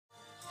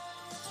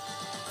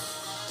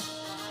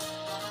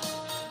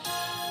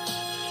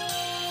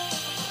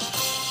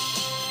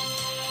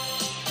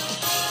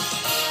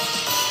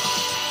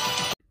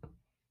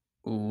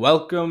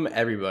Welcome,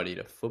 everybody,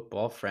 to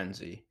Football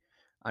Frenzy.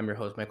 I'm your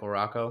host, Michael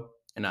Rocco,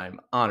 and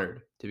I'm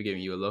honored to be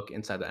giving you a look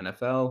inside the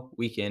NFL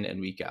week in and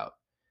week out.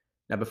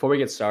 Now, before we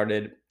get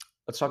started,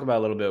 let's talk about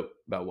a little bit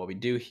about what we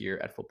do here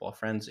at Football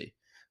Frenzy.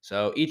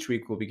 So each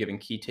week we'll be giving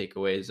key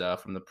takeaways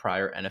from the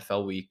prior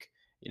NFL week,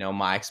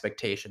 my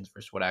expectations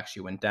versus what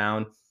actually went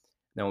down.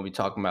 Then we'll be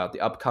talking about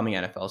the upcoming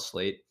NFL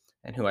slate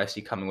and who I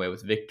see coming away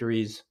with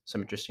victories,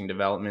 some interesting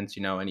developments,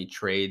 any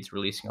trades,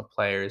 releasing of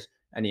players,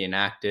 any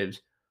inactives.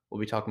 We'll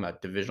be talking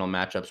about divisional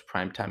matchups,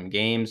 primetime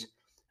games,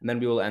 and then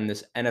we will end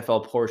this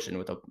NFL portion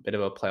with a bit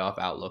of a playoff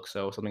outlook.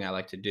 So something I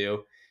like to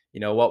do,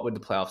 what would the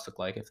playoffs look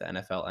like if the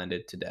NFL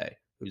ended today?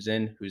 Who's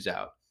in, who's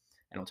out?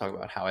 And we'll talk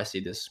about how I see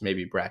this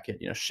maybe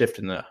bracket, shift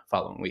in the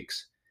following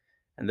weeks.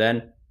 And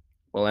then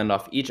we'll end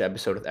off each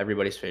episode with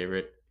everybody's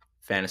favorite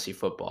fantasy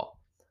football.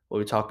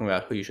 We'll be talking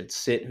about who you should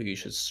sit, who you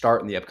should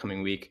start in the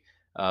upcoming week,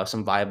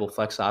 some viable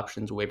flex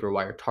options, waiver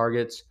wire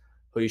targets,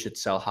 who you should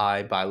sell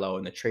high, buy low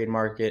in the trade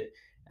market,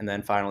 and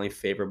then finally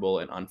favorable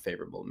and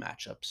unfavorable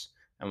matchups.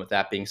 And with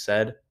that being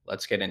said,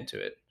 let's get into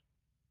it.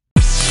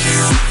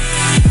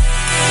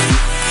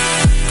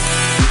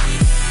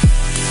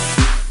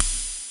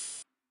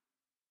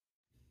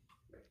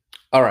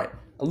 All right,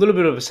 a little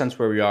bit of a sense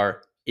where we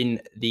are in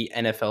the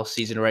NFL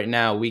season right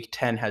now. Week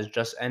 10 has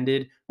just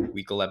ended.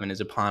 Week 11 is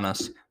upon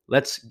us.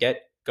 Let's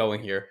get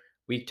going here.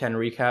 Week 10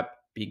 recap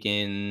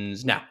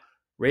begins now.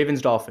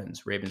 Ravens,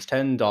 Dolphins. Ravens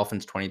 10,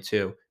 Dolphins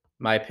 22. In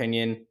my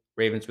opinion,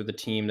 Ravens were the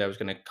team that was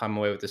going to come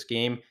away with this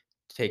game,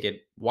 take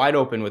it wide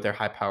open with their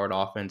high-powered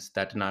offense.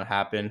 That did not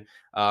happen.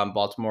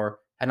 Baltimore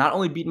had not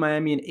only beat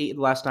Miami in 8 of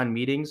the last 9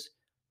 meetings,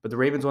 but the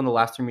Ravens won the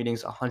last 3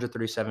 meetings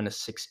 137 to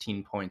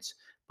 16 points.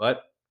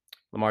 But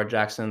Lamar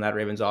Jackson and that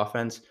Ravens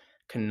offense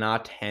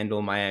cannot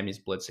handle Miami's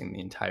blitzing the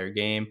entire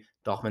game.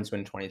 Dolphins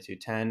win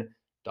 22-10.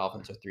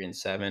 Dolphins are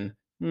 3-7.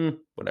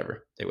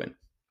 Whatever. They win.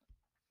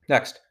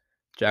 Next,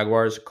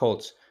 Jaguars,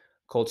 Colts.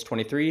 Colts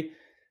 23.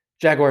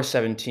 Jaguars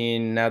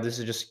 17. Now this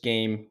is just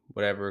game,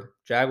 whatever.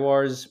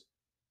 Jaguars,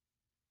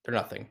 they're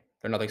nothing.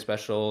 They're nothing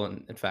special.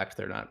 And in fact,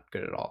 they're not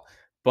good at all.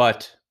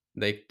 But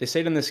they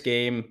stayed in this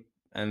game.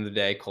 End of the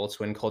day,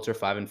 Colts win. Colts are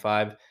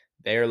 5-5.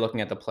 They are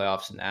looking at the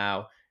playoffs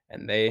now.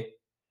 And they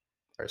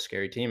are a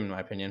scary team, in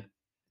my opinion.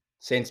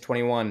 Saints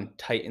 21,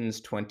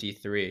 Titans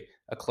 23.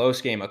 A close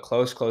game, a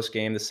close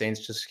game. The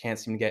Saints just can't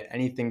seem to get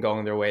anything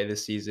going their way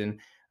this season.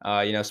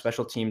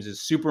 Special teams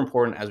is super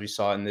important, as we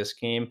saw in this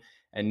game.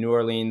 And New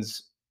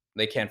Orleans,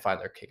 they can't find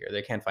their kicker.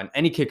 They can't find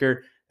any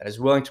kicker that is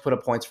willing to put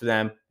up points for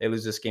them. They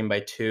lose this game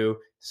by 2.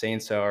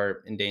 Saints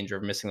are in danger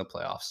of missing the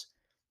playoffs.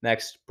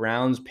 Next,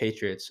 Browns,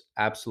 Patriots,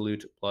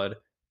 absolute blood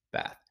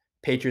bath.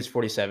 Patriots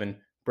 47,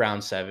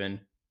 Browns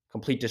 7.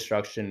 Complete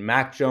destruction.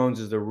 Mac Jones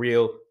is the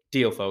real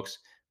deal, folks.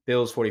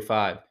 Bills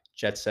 45,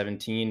 Jets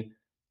 17.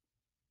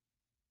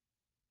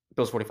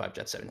 Bills 45,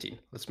 Jets 17.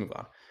 Let's move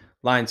on.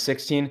 Lions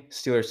 16,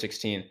 Steelers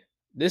 16.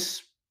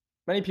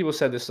 Many people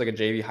said this is like a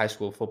JV high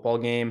school football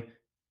game,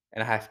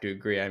 and I have to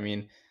agree. I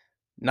mean,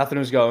 nothing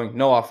was going,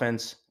 no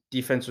offense.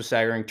 Defense was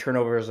staggering,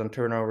 turnovers on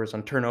turnovers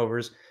on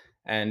turnovers.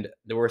 And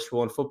the worst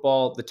rule in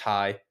football, the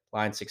tie.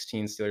 Lions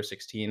 16, Steelers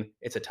 16.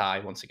 It's a tie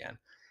once again.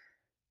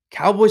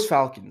 Cowboys,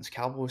 Falcons.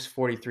 Cowboys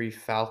 43,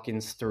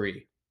 Falcons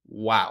 3.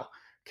 Wow.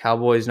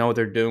 Cowboys know what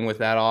they're doing with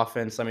that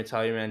offense. Let me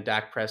tell you, man,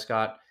 Dak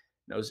Prescott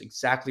knows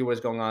exactly what is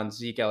going on.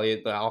 Zeke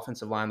Elliott, the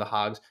offensive line, the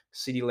Hogs,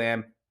 CeeDee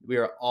Lamb. We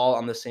are all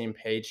on the same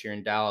page here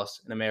in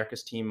Dallas, and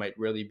America's team might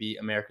really be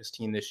America's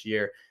team this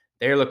year.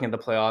 They're looking at the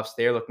playoffs.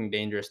 They're looking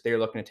dangerous. They're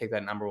looking to take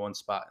that number 1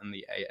 spot in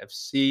the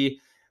AFC.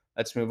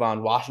 Let's move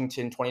on.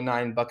 Washington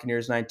 29,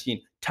 Buccaneers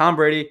 19. Tom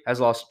Brady has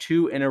lost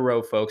 2 in a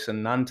row, folks,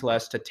 and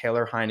nonetheless to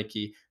Taylor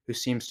Heineke, who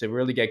seems to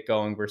really get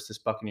going versus this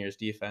Buccaneers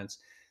defense.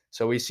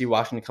 So we see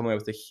Washington coming away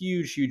with a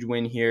huge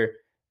win here,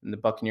 and the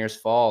Buccaneers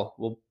fall.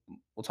 Will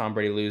Tom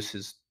Brady lose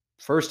his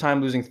first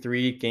time losing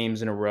 3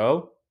 games in a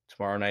row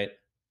tomorrow night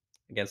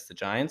against the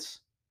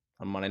Giants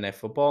on Monday Night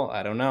Football?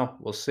 I don't know.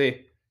 We'll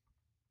see.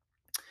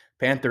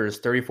 Panthers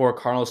 34,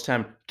 Cardinals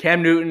 10.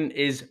 Cam Newton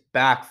is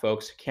back,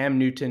 folks. Cam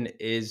Newton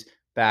is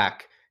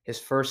back. His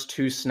first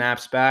 2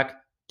 snaps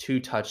back, 2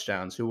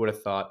 touchdowns. Who would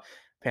have thought?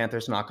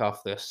 Panthers knock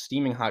off the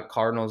steaming hot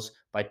Cardinals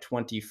by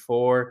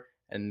 24,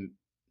 and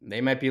they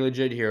might be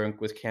legit here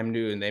with Cam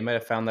Newton. They might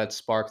have found that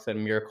spark, that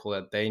miracle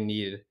that they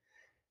needed.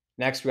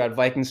 Next, we got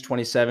Vikings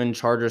 27,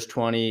 Chargers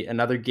 20.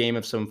 Another game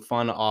of some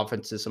fun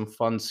offenses, some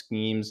fun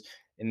schemes.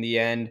 In the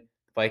end,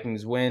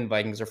 Vikings win.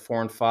 Vikings are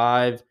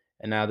 4-5,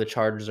 and now the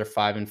Chargers are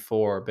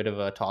 5-4. A bit of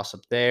a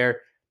toss-up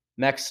there.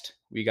 Next,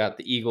 we got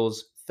the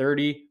Eagles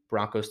 30,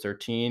 Broncos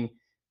 13.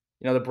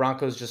 The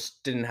Broncos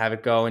just didn't have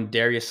it going.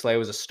 Darius Slay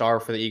was a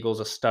star for the Eagles,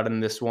 a stud in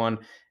this one.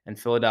 And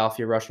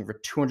Philadelphia rushing for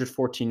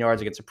 214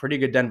 yards against a pretty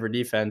good Denver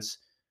defense.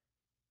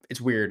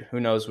 It's weird. Who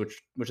knows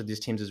which of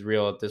these teams is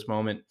real at this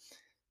moment.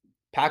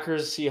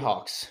 Packers,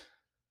 Seahawks.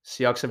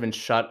 Seahawks have been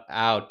shut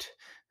out.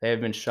 They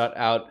have been shut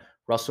out.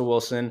 Russell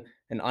Wilson,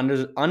 an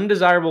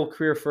undesirable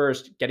career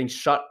first, getting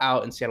shut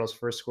out in Seattle's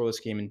first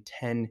scoreless game in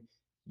 10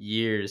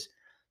 years.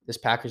 This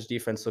Packers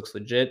defense looks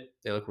legit.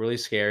 They look really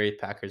scary.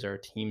 Packers are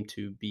a team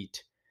to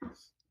beat.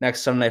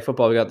 Next Sunday Night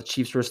Football, we got the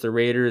Chiefs versus the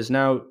Raiders.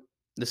 Now,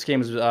 this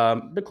game is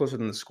a bit closer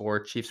than the score.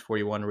 Chiefs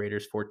 41,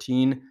 Raiders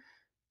 14.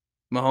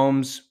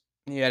 Mahomes,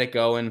 he had it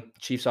going.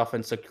 Chiefs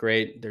offense looked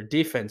great. Their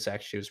defense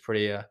actually was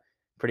pretty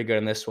good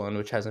in this one,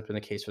 which hasn't been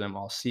the case for them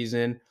all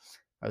season.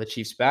 Are the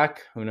Chiefs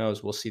back? Who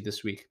knows? We'll see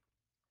this week.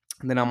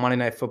 And then on Monday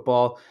Night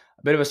Football,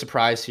 a bit of a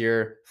surprise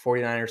here.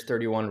 49ers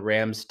 31,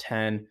 Rams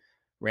 10.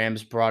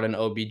 Rams brought in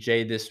OBJ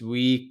this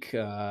week.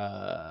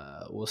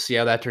 We'll see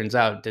how that turns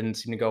out. Didn't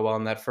seem to go well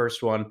in that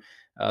first one.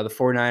 The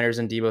 49ers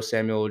and Deebo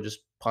Samuel just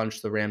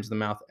punched the Rams in the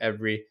mouth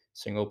every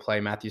single play.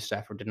 Matthew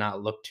Stafford did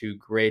not look too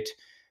great.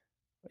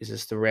 Is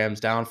this the Rams'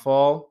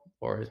 downfall,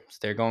 or is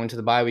they're going to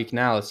the bye week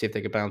now? Let's see if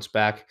they can bounce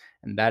back.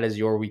 And that is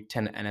your Week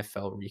 10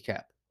 NFL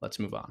recap. Let's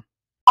move on.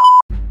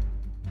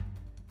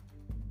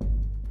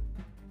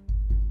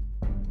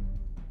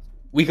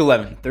 Week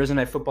 11, Thursday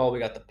Night Football, we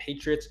got the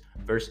Patriots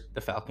versus the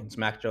Falcons.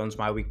 Mac Jones,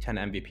 my Week 10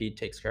 MVP,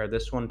 takes care of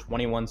this one,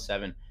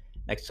 21-7.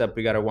 Next up,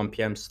 we got our 1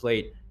 p.m.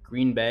 slate,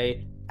 Green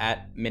Bay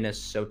at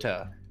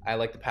Minnesota. I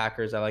like the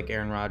Packers. I like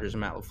Aaron Rodgers and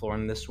Matt LaFleur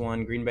in this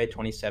one. Green Bay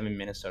 27,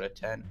 Minnesota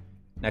 10.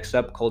 Next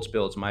up,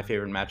 Colts-Bills, my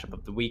favorite matchup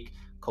of the week.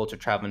 Colts are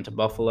traveling to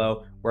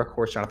Buffalo.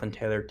 Workhorse Jonathan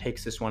Taylor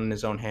takes this one in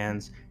his own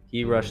hands.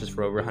 He rushes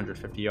for over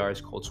 150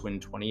 yards. Colts win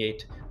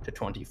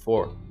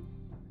 28-24.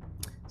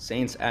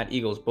 Saints at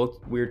Eagles,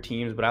 both weird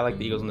teams, but I like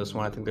the Eagles in this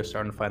one. I think they're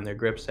starting to find their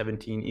grip.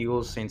 17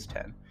 Eagles, Saints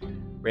 10.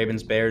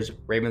 Ravens Bears.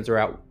 Ravens are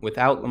out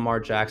without Lamar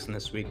Jackson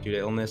this week due to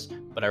illness,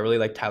 but I really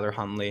like Tyler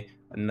Huntley.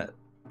 And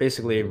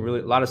basically,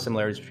 really a lot of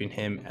similarities between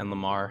him and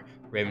Lamar.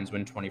 Ravens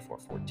win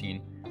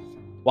 24-14.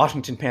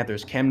 Washington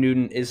Panthers. Cam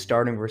Newton is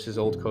starting versus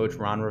old coach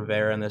Ron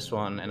Rivera in this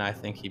one, and I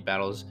think he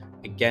battles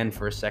again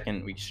for a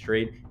second week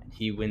straight, and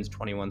he wins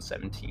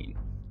 21-17.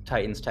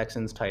 Titans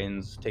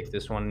take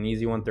this one, an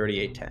easy one,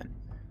 38-10.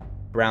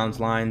 Browns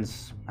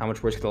Lions, how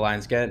much worse could the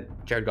Lions get?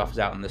 Jared Goff is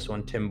out in this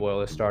one. Tim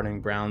Boyle is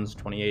starting. Browns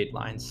 28,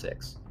 Lions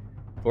 6.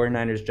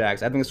 49ers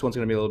Jags. I think this one's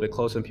going to be a little bit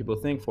closer than people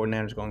think.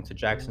 49ers going to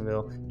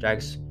Jacksonville.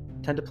 Jags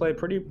tend to play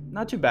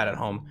not too bad at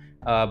home,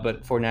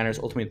 but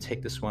 49ers ultimately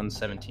take this one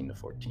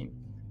 17-14.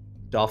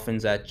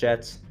 Dolphins at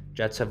Jets.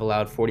 Jets have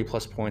allowed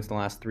 40-plus points in the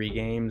last 3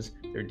 games.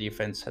 Their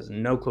defense has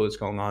no clue what's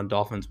going on.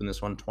 Dolphins win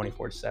this one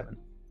 24-7.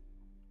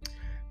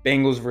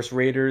 Bengals versus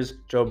Raiders.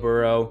 Joe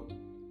Burrow.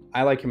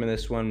 I like him in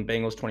this one.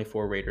 Bengals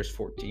 24, Raiders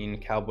 14.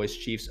 Cowboys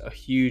Chiefs, a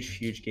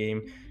huge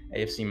game.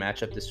 AFC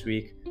matchup this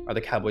week. Are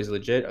the Cowboys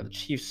legit? Are the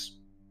Chiefs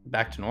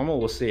back to normal?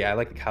 We'll see. I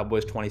like the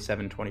Cowboys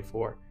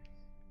 27-24.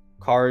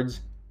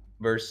 Cards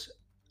versus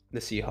the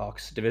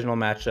Seahawks. Divisional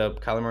matchup.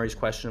 Kyler Murray's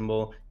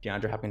questionable.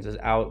 DeAndre Hopkins is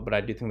out, but I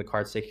do think the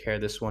Cards take care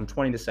of this one,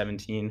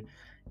 20-17. And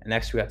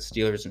next we got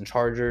Steelers and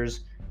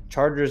Chargers.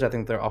 Chargers, I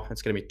think their offense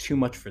is going to be too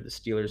much for the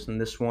Steelers in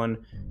this one.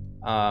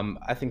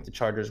 I think the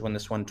Chargers win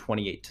this one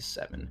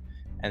 28-7.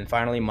 And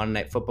finally,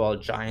 Monday Night Football,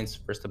 Giants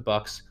versus the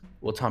Bucks.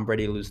 Will Tom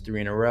Brady lose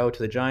 3 in a row to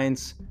the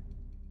Giants?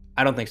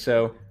 I don't think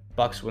so.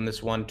 Bucks win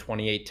this one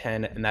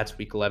 28-10, and that's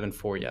Week 11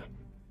 for you.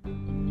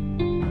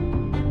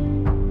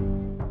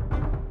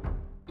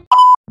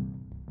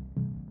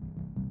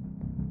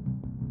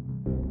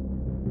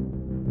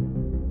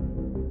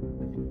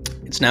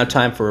 It's now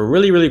time for a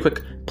really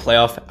quick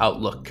playoff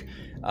outlook.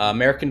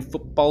 American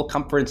Football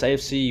Conference,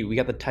 AFC, we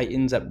got the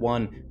Titans at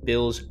 1,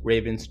 Bills,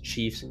 Ravens,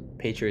 Chiefs,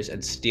 Patriots, and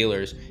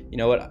Steelers. You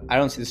know what? I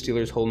don't see the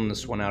Steelers holding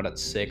this one out at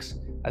 6.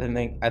 I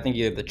think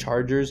either the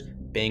Chargers,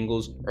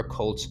 Bengals, or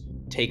Colts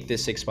take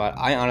this 6 spot.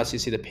 I honestly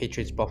see the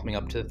Patriots bumping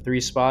up to the 3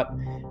 spot.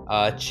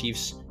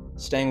 Chiefs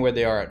staying where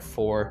they are at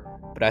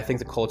 4, but I think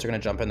the Colts are going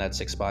to jump in that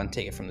 6 spot and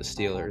take it from the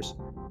Steelers.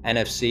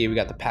 NFC, we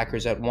got the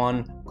Packers at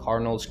 1,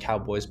 Cardinals,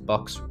 Cowboys,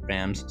 Bucks,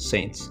 Rams,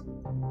 Saints.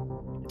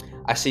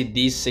 I see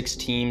these 6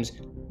 teams,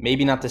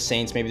 maybe not the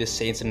Saints, maybe the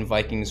Saints and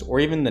Vikings, or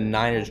even the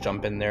Niners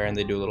jump in there and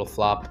they do a little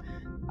flop.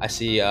 I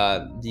see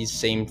these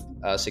same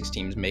 6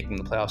 teams making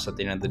the playoffs at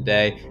the end of the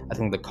day. I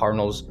think the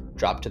Cardinals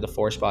drop to the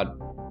 4 spot.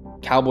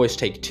 Cowboys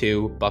take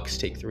 2, Bucks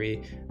take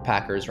 3,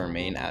 Packers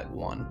remain at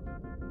 1.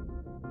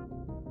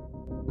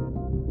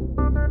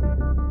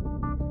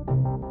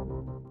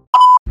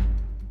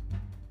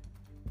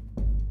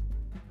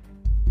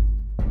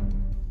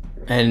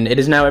 And it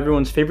is now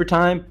everyone's favorite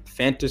time,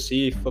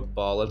 fantasy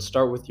football. Let's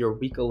start with your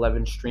Week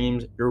 11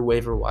 streams, your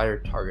waiver wire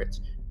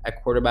targets.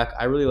 At quarterback,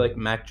 I really like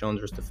Mac Jones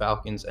versus the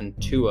Falcons, and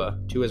Tua.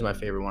 Tua is my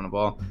favorite one of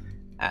all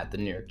at the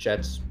New York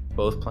Jets,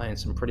 both playing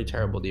some pretty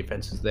terrible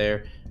defenses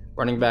there.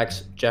 Running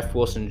backs, Jeff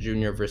Wilson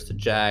Jr. versus the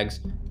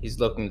Jags. He's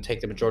looking to take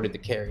the majority of the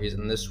carries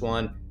in this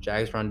one.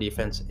 Jags' run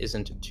defense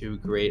isn't too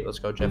great. Let's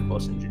go Jeff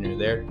Wilson Jr.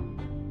 there.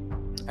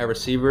 At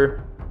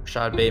receiver,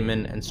 Rashad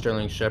Bateman and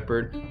Sterling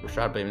Shepard.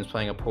 Rashad Bateman's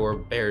playing a poor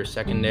Bears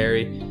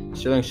secondary.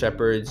 Sterling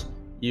Shepard's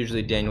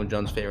usually Daniel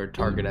Jones' favorite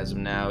target as of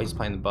now. He's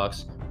playing the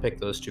Bucks. Pick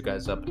those 2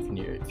 guys up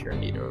if you're in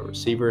need of a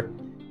receiver.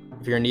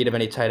 If you're in need of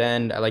any tight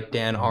end, I like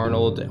Dan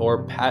Arnold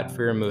or Pat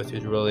Freiermuth,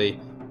 who's really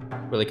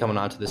coming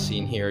onto the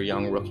scene here,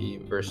 young rookie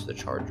versus the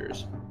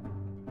Chargers.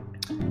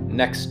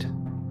 Next,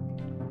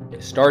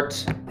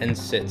 starts and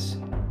sits.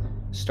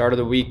 Start of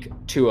the week,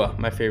 Tua,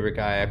 my favorite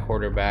guy at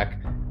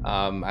quarterback.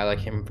 I like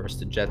him versus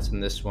the Jets in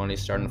this one.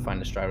 He's starting to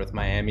find a stride with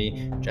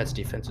Miami. Jets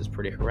defense is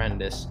pretty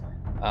horrendous.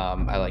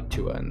 I like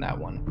Tua in that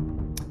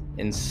one.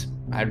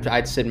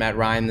 I'd sit Matt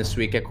Ryan this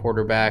week at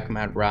quarterback.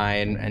 Matt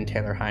Ryan and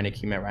Taylor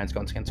Heineke. Matt Ryan's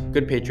going against a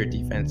good Patriot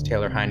defense.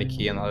 Taylor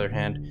Heineke, on the other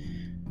hand,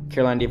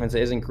 Carolina defense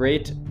isn't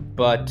great,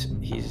 but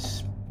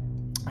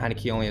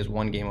Heineke only has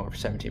one game over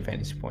 17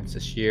 fantasy points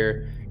this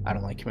year. I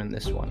don't like him in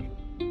this one.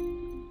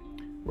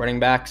 Running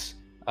backs,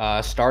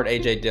 start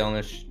A.J.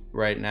 Dillon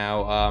right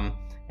now.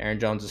 Aaron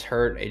Jones is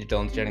hurt. A.J.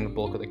 Dillon's getting the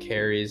bulk of the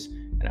carries,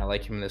 and I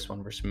like him in this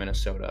one versus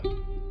Minnesota.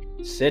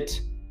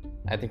 Sit.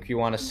 I think you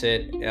want to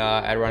sit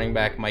at running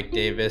back Mike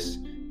Davis,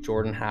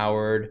 Jordan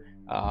Howard.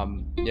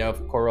 If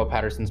Cordarrelle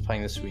Patterson's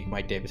playing this week,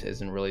 Mike Davis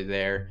isn't really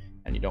there,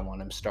 and you don't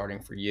want him starting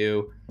for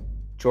you.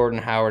 Jordan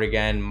Howard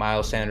again.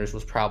 Miles Sanders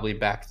was probably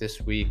back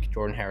this week.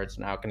 Jordan Howard's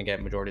now going to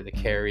get majority of the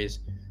carries.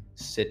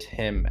 Sit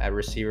him at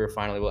receiver.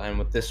 Finally, we'll end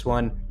with this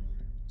one.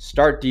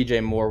 Start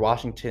DJ Moore.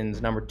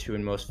 Washington's number 2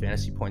 in most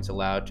fantasy points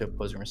allowed to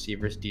opposing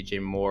receivers.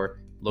 DJ Moore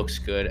looks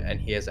good, and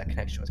he has that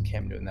connection with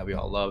Cam Newton that we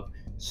all love.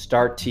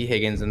 Start T.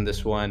 Higgins in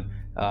this one.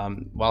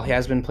 While he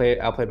has been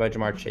outplayed by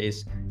Jamar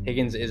Chase,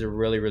 Higgins is a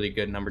really, really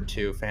good number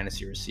 2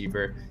 fantasy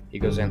receiver. He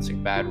goes against a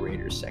bad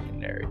Raiders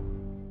secondary.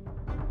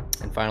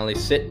 And finally,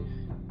 sit.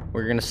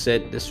 We're going to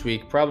sit this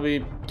week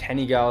probably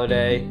Kenny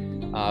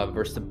Galladay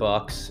versus the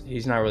Bucks.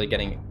 He's not really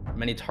getting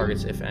many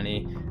targets, if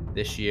any,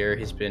 this year.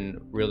 He's been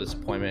real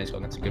disappointment. He's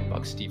going against a good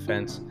Bucks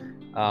defense.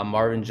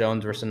 Marvin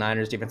Jones versus the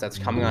Niners defense that's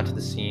coming onto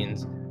the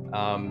scenes.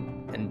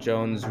 And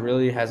Jones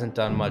really hasn't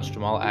done much.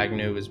 Jamal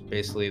Agnew is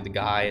basically the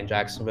guy in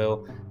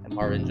Jacksonville, and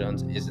Marvin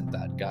Jones isn't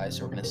that guy,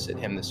 so we're going to sit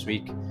him this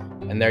week.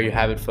 And there you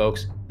have it,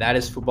 folks. That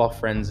is Football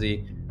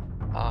Frenzy.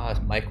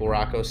 Michael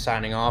Rocco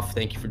signing off.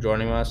 Thank you for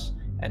joining us.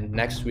 And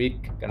next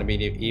week, going to be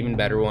an even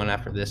better one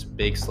after this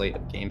big slate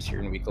of games here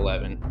in Week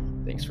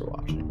 11. Thanks for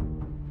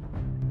watching.